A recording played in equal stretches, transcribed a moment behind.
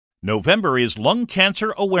November is Lung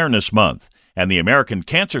Cancer Awareness Month, and the American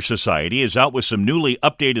Cancer Society is out with some newly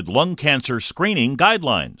updated lung cancer screening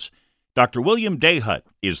guidelines. Dr. William Dahut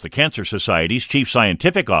is the Cancer Society's chief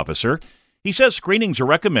scientific officer. He says screenings are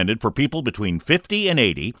recommended for people between 50 and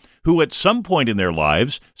 80 who at some point in their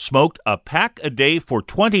lives smoked a pack a day for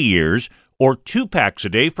 20 years or 2 packs a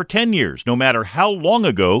day for 10 years, no matter how long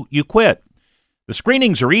ago you quit. The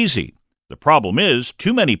screenings are easy. The problem is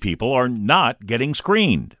too many people are not getting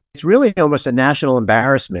screened. It's really almost a national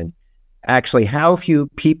embarrassment, actually, how few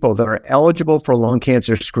people that are eligible for lung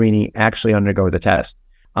cancer screening actually undergo the test.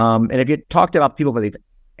 And if you talked about people that they've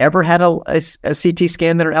ever had a CT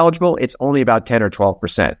scan that are eligible, it's only about 10 or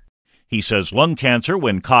 12%. He says lung cancer,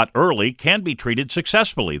 when caught early, can be treated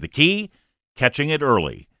successfully. The key, catching it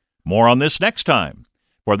early. More on this next time.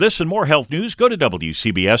 For this and more health news, go to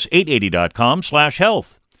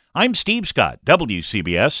WCBS880.com/health. I'm Steve Scott,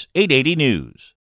 WCBS 880 News.